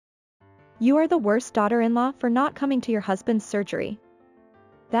You are the worst daughter-in-law for not coming to your husband's surgery.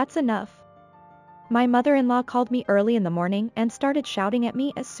 That's enough. My mother-in-law called me early in the morning and started shouting at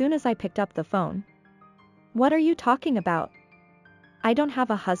me as soon as I picked up the phone. What are you talking about? I don't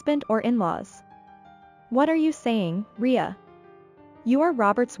have a husband or in-laws. What are you saying, Rhea? You are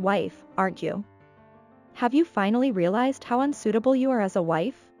Robert's wife, aren't you? Have you finally realized how unsuitable you are as a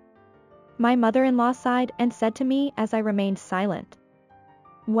wife? My mother-in-law sighed and said to me as I remained silent.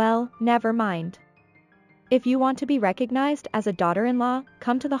 Well, never mind. If you want to be recognized as a daughter-in-law,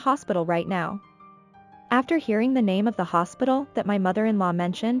 come to the hospital right now. After hearing the name of the hospital that my mother-in-law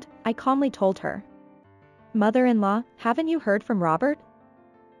mentioned, I calmly told her. Mother-in-law, haven't you heard from Robert?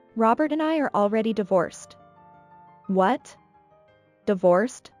 Robert and I are already divorced. What?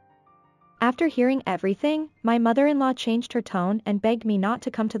 Divorced? After hearing everything, my mother-in-law changed her tone and begged me not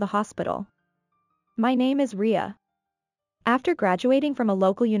to come to the hospital. My name is Rhea. After graduating from a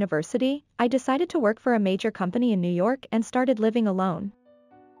local university, I decided to work for a major company in New York and started living alone.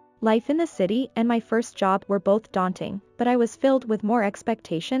 Life in the city and my first job were both daunting, but I was filled with more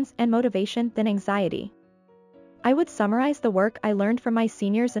expectations and motivation than anxiety. I would summarize the work I learned from my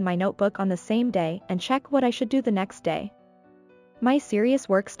seniors in my notebook on the same day and check what I should do the next day. My serious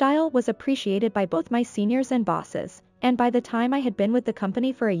work style was appreciated by both my seniors and bosses, and by the time I had been with the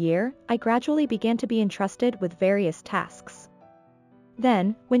company for a year, I gradually began to be entrusted with various tasks.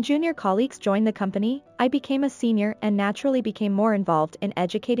 Then, when junior colleagues joined the company, I became a senior and naturally became more involved in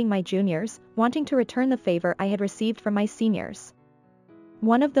educating my juniors, wanting to return the favor I had received from my seniors.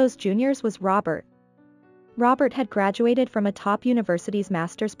 One of those juniors was Robert. Robert had graduated from a top university's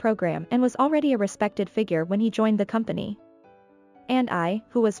master's program and was already a respected figure when he joined the company. And I,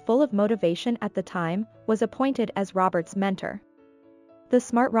 who was full of motivation at the time, was appointed as Robert's mentor. The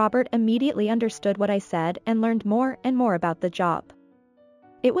smart Robert immediately understood what I said and learned more and more about the job.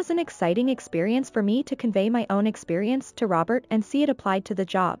 It was an exciting experience for me to convey my own experience to Robert and see it applied to the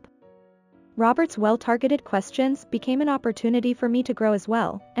job. Robert's well-targeted questions became an opportunity for me to grow as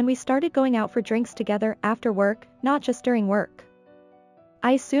well, and we started going out for drinks together after work, not just during work.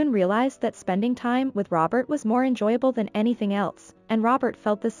 I soon realized that spending time with Robert was more enjoyable than anything else, and Robert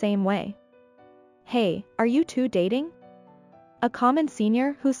felt the same way. Hey, are you two dating? A common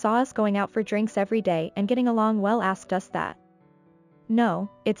senior who saw us going out for drinks every day and getting along well asked us that.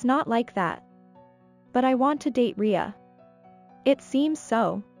 No, it's not like that. But I want to date Rhea. It seems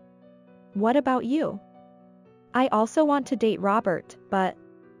so. What about you? I also want to date Robert, but...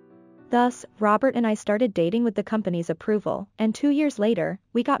 Thus, Robert and I started dating with the company's approval, and 2 years later,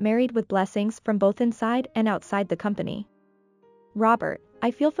 we got married with blessings from both inside and outside the company. Robert,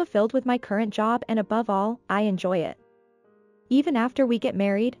 I feel fulfilled with my current job and above all, I enjoy it. Even after we get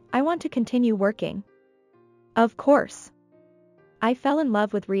married, I want to continue working. Of course. I fell in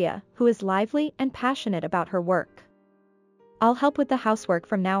love with Rhea, who is lively and passionate about her work. I'll help with the housework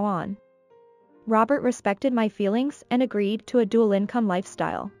from now on. Robert respected my feelings and agreed to a dual-income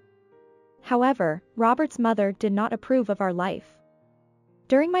lifestyle. However, Robert's mother did not approve of our life.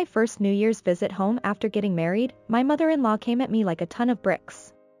 During my first New Year's visit home after getting married, my mother-in-law came at me like a ton of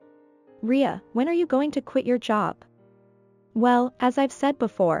bricks. Rhea, when are you going to quit your job? Well, as I've said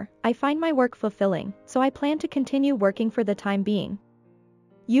before, I find my work fulfilling, so I plan to continue working for the time being.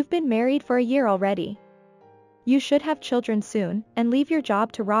 You've been married for a year already. You should have children soon, and leave your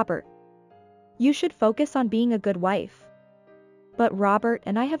job to Robert. You should focus on being a good wife. But Robert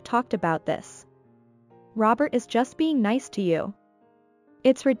and I have talked about this. Robert is just being nice to you.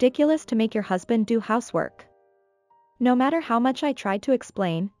 It's ridiculous to make your husband do housework. No matter how much I tried to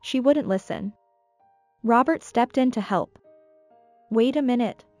explain, she wouldn't listen. Robert stepped in to help. Wait a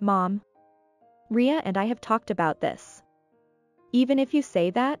minute, Mom. Rhea and I have talked about this. Even if you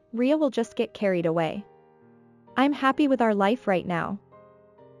say that, Rhea will just get carried away. I'm happy with our life right now.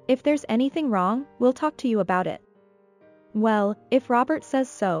 If there's anything wrong, we'll talk to you about it. Well, if Robert says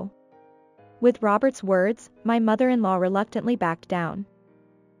so. With Robert's words, my mother-in-law reluctantly backed down.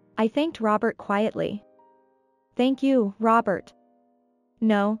 I thanked Robert quietly. Thank you, Robert.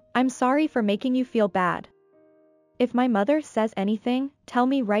 No, I'm sorry for making you feel bad. If my mother says anything, tell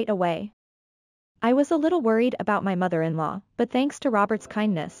me right away. I was a little worried about my mother-in-law, but thanks to Robert's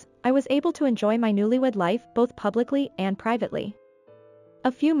kindness, I was able to enjoy my newlywed life both publicly and privately.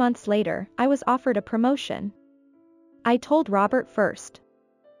 A few months later, I was offered a promotion. I told Robert first.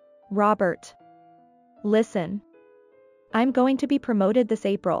 Robert. Listen. I'm going to be promoted this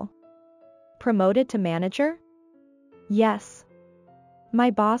April. Promoted to manager? Yes. My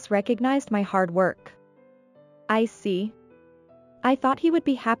boss recognized my hard work. I see. I thought he would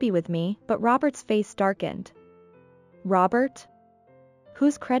be happy with me, but Robert's face darkened. Robert?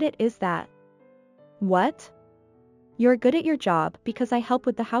 Whose credit is that? What? You're good at your job because I help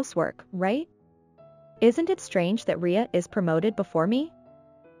with the housework, right? Isn't it strange that Ria is promoted before me?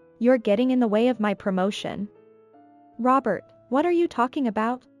 You're getting in the way of my promotion. Robert, what are you talking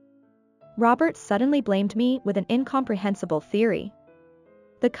about? Robert suddenly blamed me with an incomprehensible theory.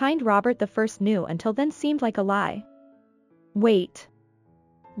 The kind Robert the first knew until then seemed like a lie. Wait.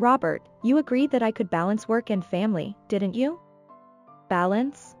 Robert, you agreed that I could balance work and family, didn't you?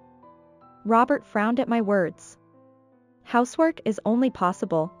 Balance? Robert frowned at my words. Housework is only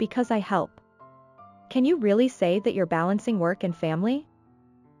possible because I help. Can you really say that you're balancing work and family?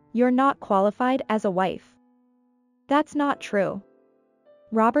 You're not qualified as a wife. That's not true.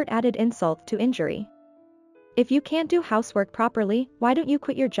 Robert added insult to injury. If you can't do housework properly, why don't you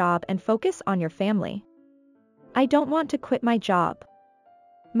quit your job and focus on your family? I don't want to quit my job.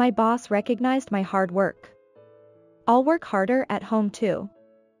 My boss recognized my hard work. I'll work harder at home too.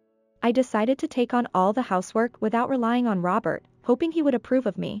 I decided to take on all the housework without relying on Robert, hoping he would approve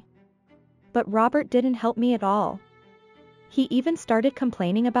of me. But Robert didn't help me at all. He even started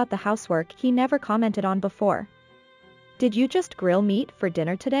complaining about the housework he never commented on before. Did you just grill meat for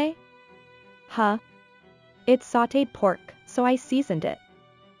dinner today? Huh? It's sautéed pork, so I seasoned it.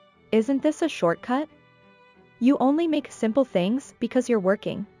 Isn't this a shortcut? You only make simple things because you're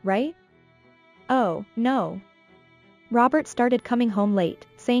working, right? Oh, no. Robert started coming home late,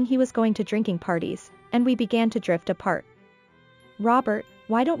 saying he was going to drinking parties, and we began to drift apart. Robert,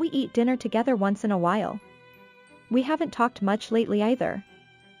 why don't we eat dinner together once in a while? We haven't talked much lately either.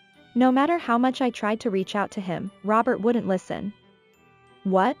 No matter how much I tried to reach out to him, Robert wouldn't listen.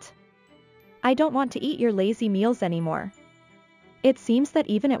 What? I don't want to eat your lazy meals anymore. It seems that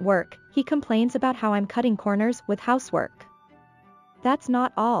even at work, he complains about how I'm cutting corners with housework. That's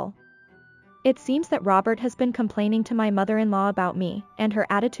not all. It seems that Robert has been complaining to my mother-in-law about me, and her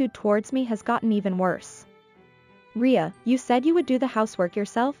attitude towards me has gotten even worse. Ria, you said you would do the housework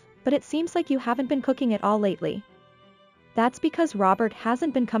yourself, but it seems like you haven't been cooking at all lately. That's because Robert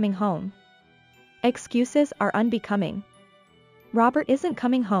hasn't been coming home. Excuses are unbecoming. Robert isn't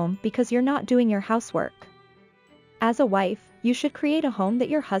coming home because you're not doing your housework. As a wife, you should create a home that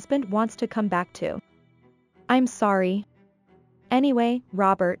your husband wants to come back to. I'm sorry. Anyway,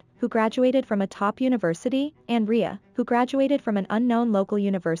 Robert, who graduated from a top university, and Ria, who graduated from an unknown local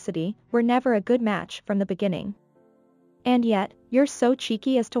university, were never a good match from the beginning. And yet, you're so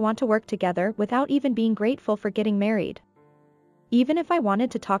cheeky as to want to work together without even being grateful for getting married. Even if I wanted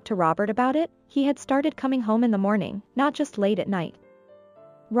to talk to Robert about it, he had started coming home in the morning, not just late at night.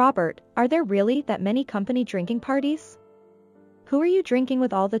 Robert, are there really that many company drinking parties? Who are you drinking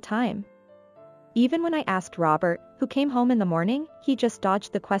with all the time? Even when I asked Robert, who came home in the morning, he just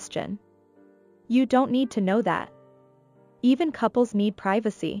dodged the question. You don't need to know that. Even couples need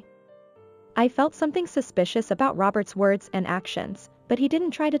privacy. I felt something suspicious about Robert's words and actions, but he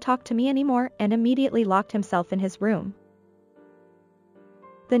didn't try to talk to me anymore and immediately locked himself in his room.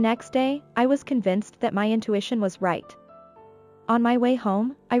 The next day, I was convinced that my intuition was right. On my way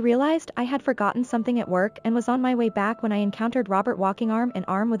home, I realized I had forgotten something at work and was on my way back when I encountered Robert walking arm in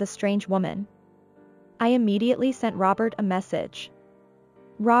arm with a strange woman. I immediately sent Robert a message.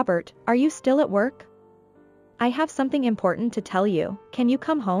 Robert, are you still at work? I have something important to tell you, can you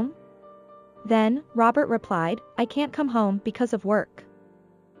come home? Then, Robert replied, I can't come home because of work.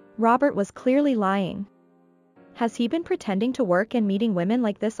 Robert was clearly lying. Has he been pretending to work and meeting women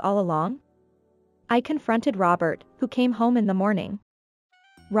like this all along? I confronted Robert, who came home in the morning.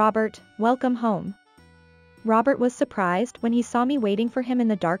 Robert, welcome home. Robert was surprised when he saw me waiting for him in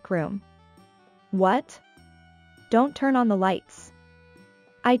the dark room. What? Don't turn on the lights.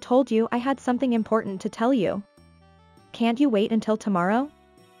 I told you I had something important to tell you. Can't you wait until tomorrow?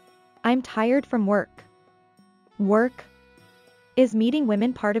 I'm tired from work. Work? Is meeting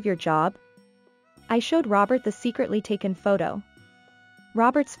women part of your job? I showed Robert the secretly taken photo.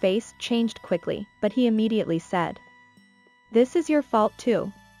 Robert's face changed quickly, but he immediately said, This is your fault too.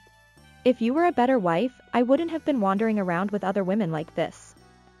 If you were a better wife, I wouldn't have been wandering around with other women like this.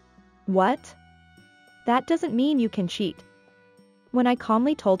 What? That doesn't mean you can cheat. When I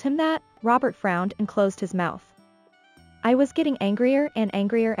calmly told him that, Robert frowned and closed his mouth. I was getting angrier and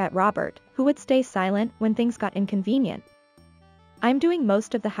angrier at Robert, who would stay silent when things got inconvenient. I'm doing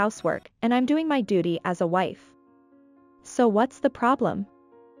most of the housework, and I'm doing my duty as a wife. So what's the problem?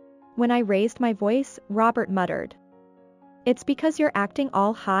 When I raised my voice, Robert muttered. It's because you're acting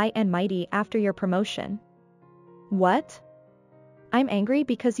all high and mighty after your promotion. What? I'm angry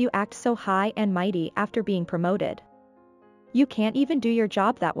because you act so high and mighty after being promoted. You can't even do your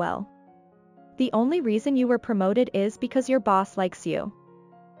job that well. The only reason you were promoted is because your boss likes you.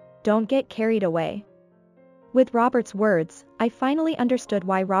 Don't get carried away. With Robert's words, I finally understood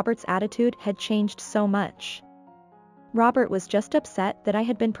why Robert's attitude had changed so much. Robert was just upset that I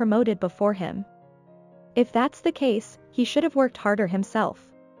had been promoted before him. If that's the case, he should have worked harder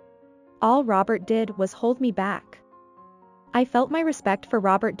himself. All Robert did was hold me back. I felt my respect for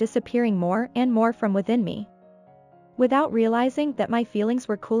Robert disappearing more and more from within me. Without realizing that my feelings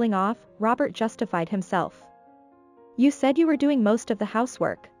were cooling off, Robert justified himself. You said you were doing most of the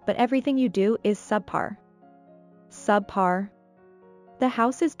housework, but everything you do is subpar. Subpar. The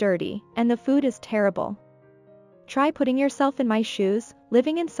house is dirty, and the food is terrible. Try putting yourself in my shoes,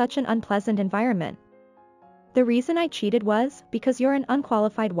 living in such an unpleasant environment. The reason I cheated was because you're an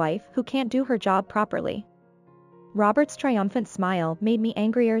unqualified wife who can't do her job properly. Robert's triumphant smile made me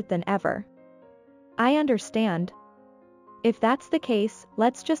angrier than ever. I understand. If that's the case,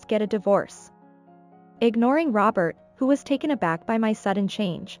 let's just get a divorce. Ignoring Robert, who was taken aback by my sudden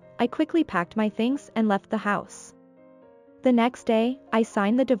change, I quickly packed my things and left the house. The next day, I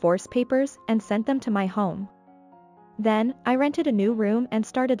signed the divorce papers and sent them to my home. Then, I rented a new room and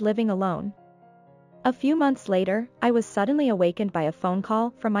started living alone. A few months later, I was suddenly awakened by a phone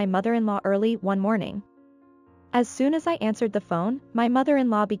call from my mother-in-law early one morning. As soon as I answered the phone, my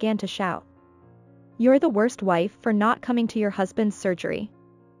mother-in-law began to shout. You're the worst wife for not coming to your husband's surgery.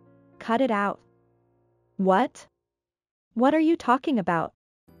 Cut it out. What? What are you talking about?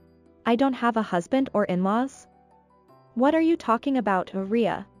 I don't have a husband or in-laws? What are you talking about,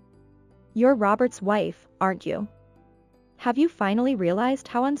 Maria? You're Robert's wife, aren't you? Have you finally realized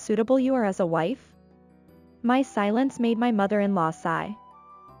how unsuitable you are as a wife? My silence made my mother-in-law sigh.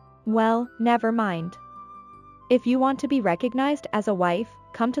 Well, never mind. If you want to be recognized as a wife,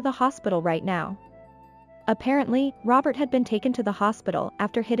 come to the hospital right now. Apparently, Robert had been taken to the hospital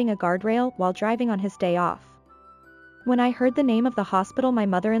after hitting a guardrail while driving on his day off. When I heard the name of the hospital my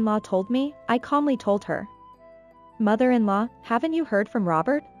mother-in-law told me, I calmly told her. Mother-in-law, haven't you heard from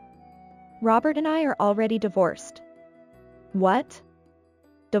Robert? Robert and I are already divorced. What?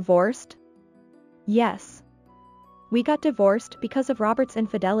 Divorced? Yes. We got divorced because of Robert's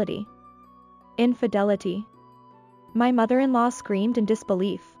infidelity. Infidelity. My mother-in-law screamed in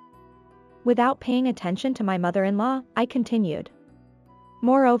disbelief. Without paying attention to my mother-in-law, I continued.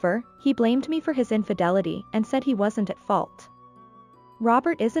 Moreover, he blamed me for his infidelity and said he wasn't at fault.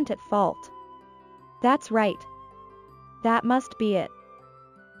 Robert isn't at fault. That's right. That must be it.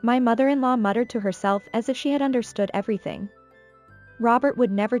 My mother-in-law muttered to herself as if she had understood everything. Robert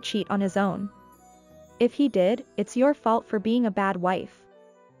would never cheat on his own. If he did, it's your fault for being a bad wife.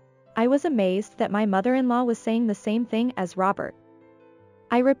 I was amazed that my mother-in-law was saying the same thing as Robert.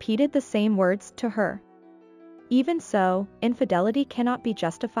 I repeated the same words to her. Even so, infidelity cannot be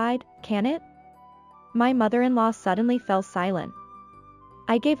justified, can it? My mother-in-law suddenly fell silent.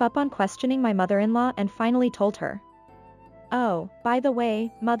 I gave up on questioning my mother-in-law and finally told her. Oh, by the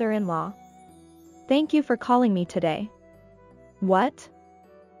way, mother-in-law. Thank you for calling me today. What?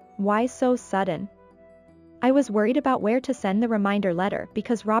 Why so sudden? I was worried about where to send the reminder letter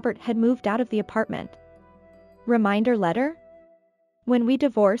because Robert had moved out of the apartment. Reminder letter? When we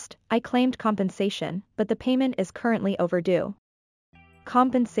divorced, I claimed compensation, but the payment is currently overdue.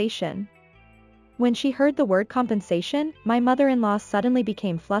 Compensation. When she heard the word compensation, my mother-in-law suddenly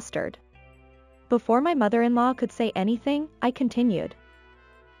became flustered. Before my mother-in-law could say anything, I continued.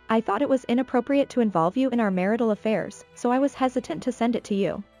 I thought it was inappropriate to involve you in our marital affairs, so I was hesitant to send it to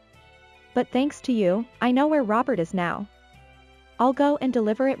you. But thanks to you, I know where Robert is now. I'll go and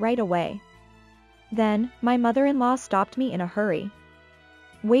deliver it right away. Then, my mother-in-law stopped me in a hurry.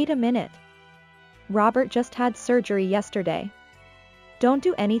 Wait a minute. Robert just had surgery yesterday. Don't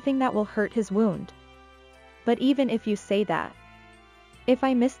do anything that will hurt his wound. But even if you say that, if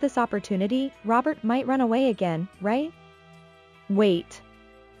I miss this opportunity, Robert might run away again, right? Wait.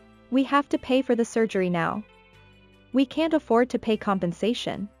 We have to pay for the surgery now. We can't afford to pay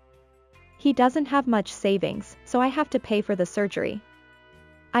compensation. He doesn't have much savings, so I have to pay for the surgery.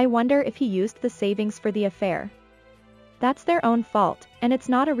 I wonder if he used the savings for the affair. That's their own fault, and it's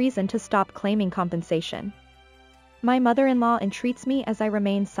not a reason to stop claiming compensation. My mother-in-law entreats me as I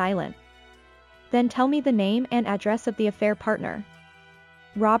remain silent. Then tell me the name and address of the affair partner.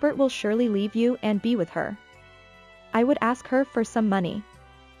 Robert will surely leave you and be with her. I would ask her for some money.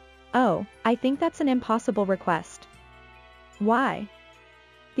 Oh, I think that's an impossible request. Why?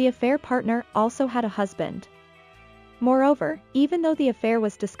 The affair partner also had a husband. Moreover, even though the affair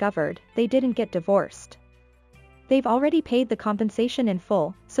was discovered, they didn't get divorced. They've already paid the compensation in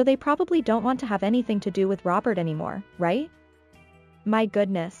full, so they probably don't want to have anything to do with Robert anymore, right? My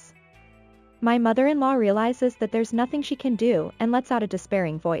goodness. My mother-in-law realizes that there's nothing she can do and lets out a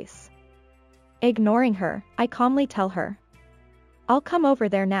despairing voice. Ignoring her, I calmly tell her. I'll come over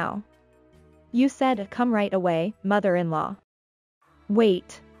there now. You said come right away, mother-in-law.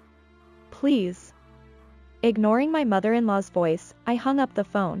 Wait. Please. Ignoring my mother-in-law's voice, I hung up the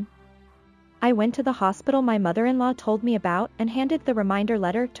phone. I went to the hospital my mother-in-law told me about and handed the reminder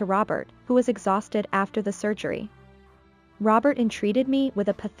letter to Robert, who was exhausted after the surgery. Robert entreated me with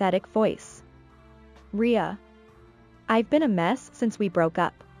a pathetic voice. Rhea. I've been a mess since we broke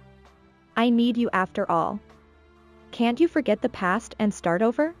up. I need you after all. Can't you forget the past and start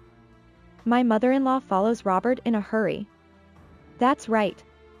over? My mother-in-law follows Robert in a hurry. That's right.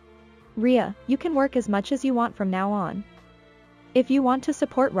 Rhea, you can work as much as you want from now on. If you want to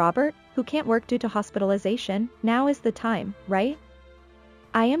support Robert, who can't work due to hospitalization, now is the time, right?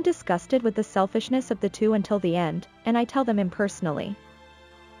 I am disgusted with the selfishness of the two until the end, and I tell them impersonally.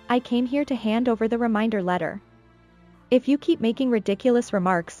 I came here to hand over the reminder letter. If you keep making ridiculous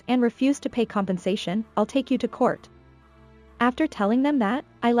remarks and refuse to pay compensation, I'll take you to court. After telling them that,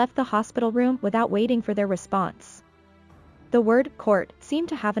 I left the hospital room without waiting for their response. The word court seemed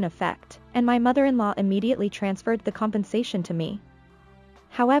to have an effect, and my mother-in-law immediately transferred the compensation to me.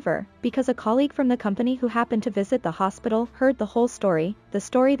 However, because a colleague from the company who happened to visit the hospital heard the whole story, the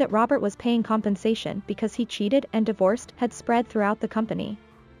story that Robert was paying compensation because he cheated and divorced had spread throughout the company.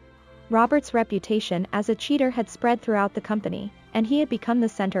 Robert's reputation as a cheater had spread throughout the company, and he had become the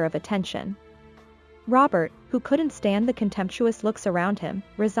center of attention. Robert, who couldn't stand the contemptuous looks around him,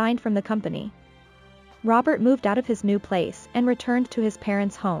 resigned from the company. Robert moved out of his new place and returned to his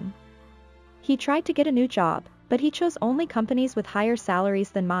parents' home. He tried to get a new job, but he chose only companies with higher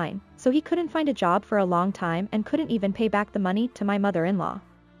salaries than mine, so he couldn't find a job for a long time and couldn't even pay back the money to my mother-in-law.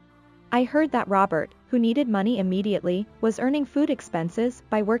 I heard that Robert, who needed money immediately, was earning food expenses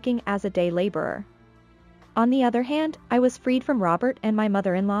by working as a day laborer. On the other hand, I was freed from Robert and my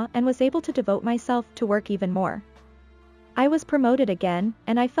mother-in-law and was able to devote myself to work even more. I was promoted again,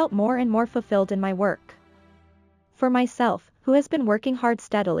 and I felt more and more fulfilled in my work. For myself, who has been working hard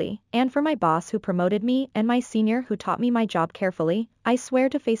steadily, and for my boss who promoted me and my senior who taught me my job carefully, I swear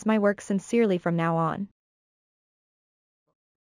to face my work sincerely from now on.